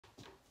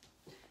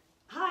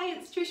Hi,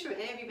 it's Trish from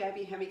Amby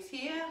Baby Hammocks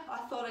here. I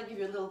thought I'd give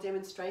you a little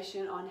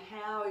demonstration on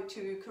how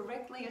to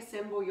correctly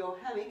assemble your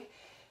hammock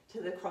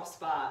to the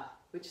crossbar,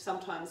 which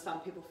sometimes some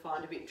people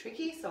find a bit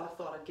tricky, so I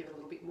thought I'd give a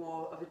little bit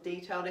more of a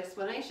detailed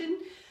explanation.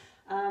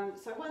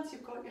 So once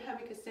you've got your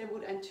hammock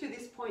assembled and to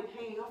this point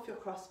hanging off your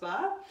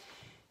crossbar,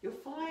 you'll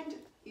find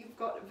you've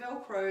got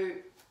Velcro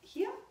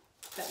here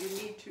that you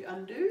need to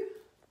undo,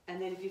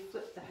 and then if you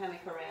flip the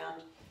hammock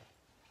around,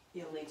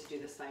 you'll need to do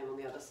the same on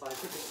the other side.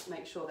 So just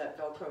make sure that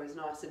Velcro is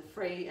nice and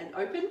free and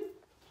open.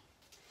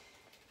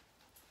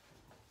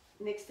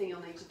 Next thing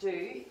you'll need to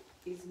do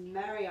is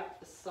marry up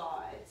the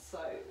sides. So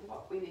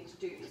what we need to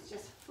do is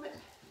just flip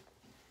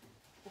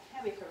the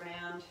hammock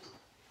around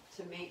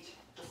to meet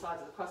the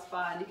sides of the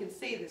crossbar, and you can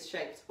see this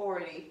shape's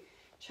already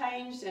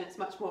changed and it's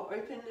much more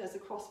open as the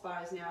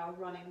crossbar is now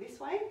running this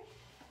way.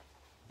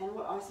 And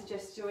what I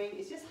suggest doing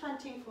is just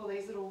hunting for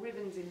these little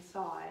ribbons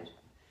inside.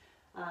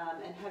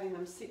 And having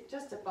them sit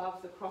just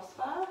above the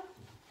crossbar,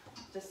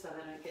 just so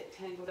they don't get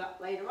tangled up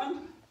later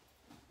on.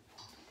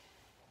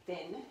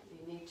 Then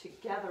you need to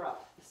gather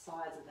up the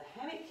sides of the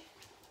hammock,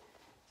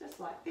 just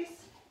like this,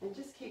 and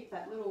just keep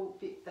that little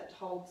bit that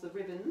holds the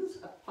ribbons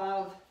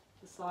above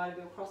the side of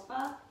your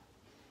crossbar.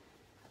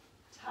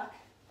 Tuck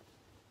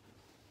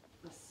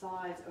the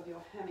sides of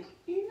your hammock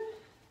in,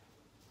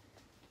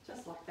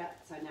 just like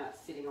that, so now it's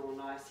sitting all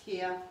nice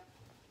here,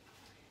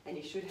 and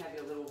you should have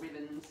your little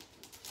ribbons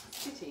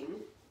sitting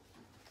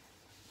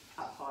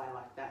up high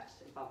like that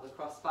above the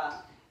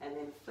crossbar, and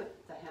then flip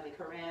the hammock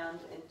around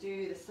and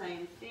do the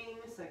same thing.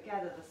 So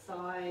gather the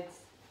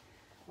sides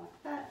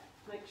like that,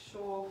 make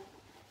sure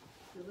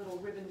the little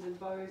ribbons and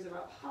bows are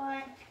up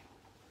high,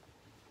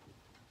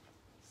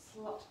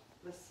 slot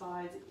the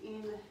sides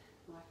in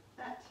like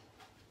that,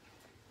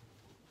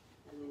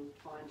 and then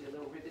find your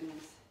little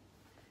ribbons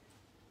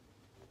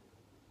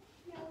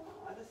here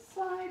on either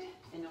side,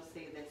 and you'll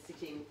see they're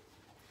sitting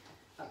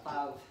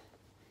above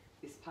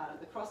this part of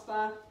the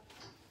crossbar.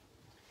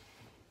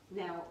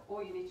 Now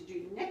all you need to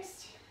do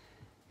next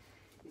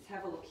is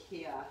have a look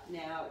here.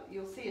 Now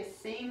you'll see a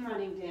seam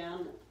running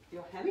down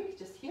your hammock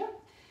just here.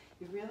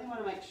 You really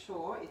want to make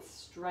sure it's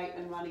straight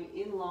and running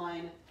in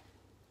line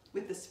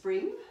with the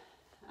spring.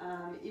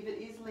 If it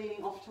is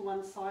leaning off to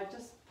one side,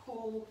 just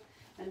pull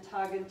and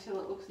tug until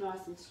it looks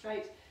nice and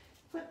straight.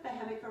 Flip the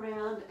hammock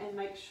around and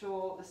make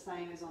sure the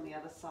same is on the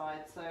other side.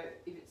 So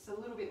if it's a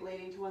little bit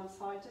leaning to one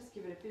side, just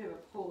give it a bit of a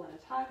pull and a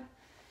tug,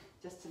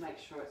 just to make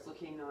sure it's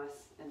looking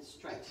nice and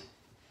straight.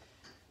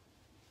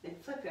 Then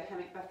flip your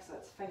hammock back so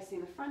it's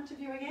facing the front of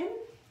you again,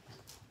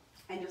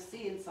 and you'll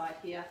see inside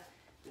here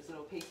there's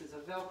little pieces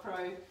of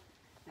Velcro,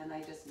 and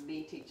they just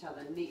meet each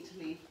other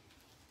neatly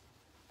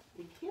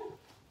in here,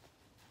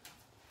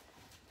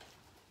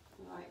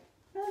 like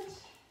that,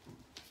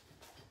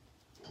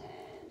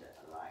 and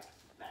like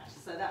that.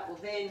 So that will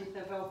then,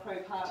 the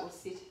Velcro part will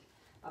sit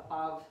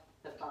above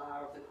the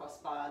bar of the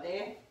crossbar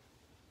there.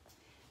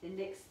 The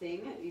next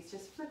thing is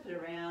just flip it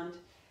around,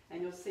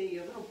 and you'll see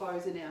your little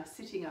bows are now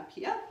sitting up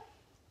here,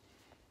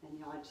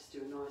 and I just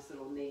do a nice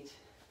little neat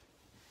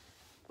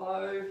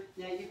bow.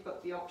 Now you've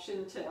got the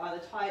option to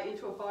either tie it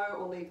into a bow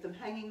or leave them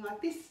hanging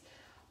like this.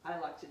 I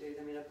like to do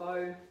them in a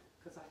bow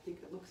because I think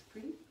it looks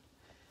pretty.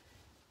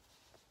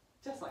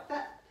 Just like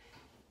that.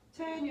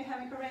 Turn your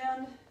hammock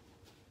around,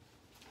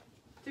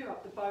 do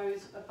up the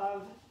bows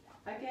above,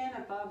 again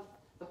above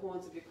the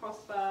horns of your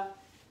crossbar,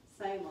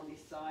 same on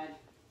this side.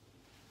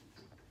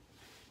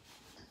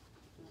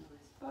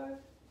 Bow,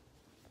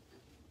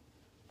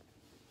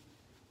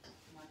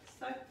 like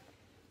so.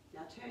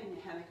 Now turn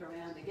your hammock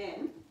around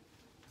again,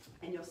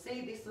 and you'll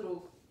see this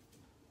little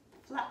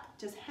flap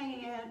just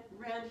hanging out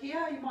around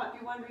here. You might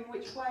be wondering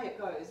which way it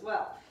goes.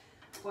 Well,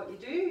 what you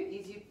do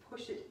is you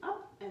push it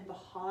up and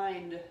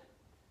behind,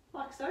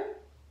 like so.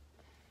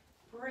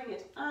 Bring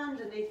it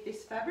underneath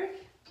this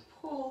fabric,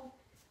 pull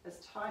as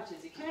tight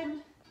as you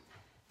can,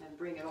 and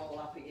bring it all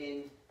up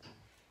again.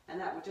 And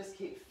that will just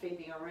keep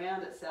feeding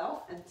around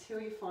itself until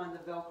you find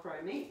the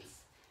Velcro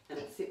meets and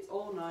it sits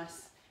all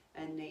nice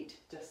and neat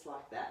just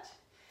like that.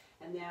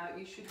 And now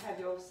you should have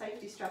your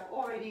safety strap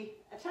already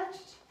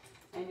attached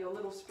and your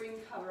little spring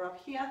cover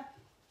up here.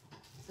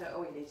 So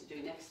all you need to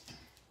do next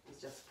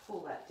is just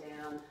pull that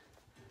down,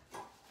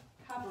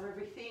 cover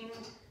everything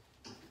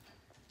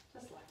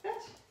just like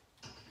that.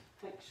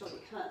 Make sure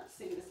you can't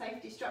see the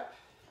safety strap,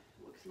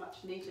 it looks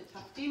much neater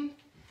tucked in.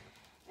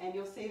 And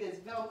you'll see there's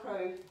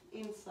Velcro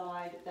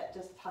inside that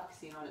just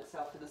tucks in on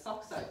itself in the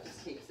sock, so it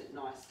just keeps it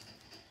nice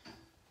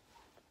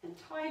and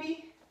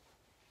tidy.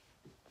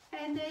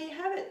 And there you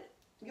have it.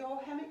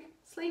 Your hammock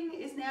sling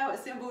is now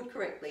assembled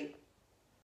correctly.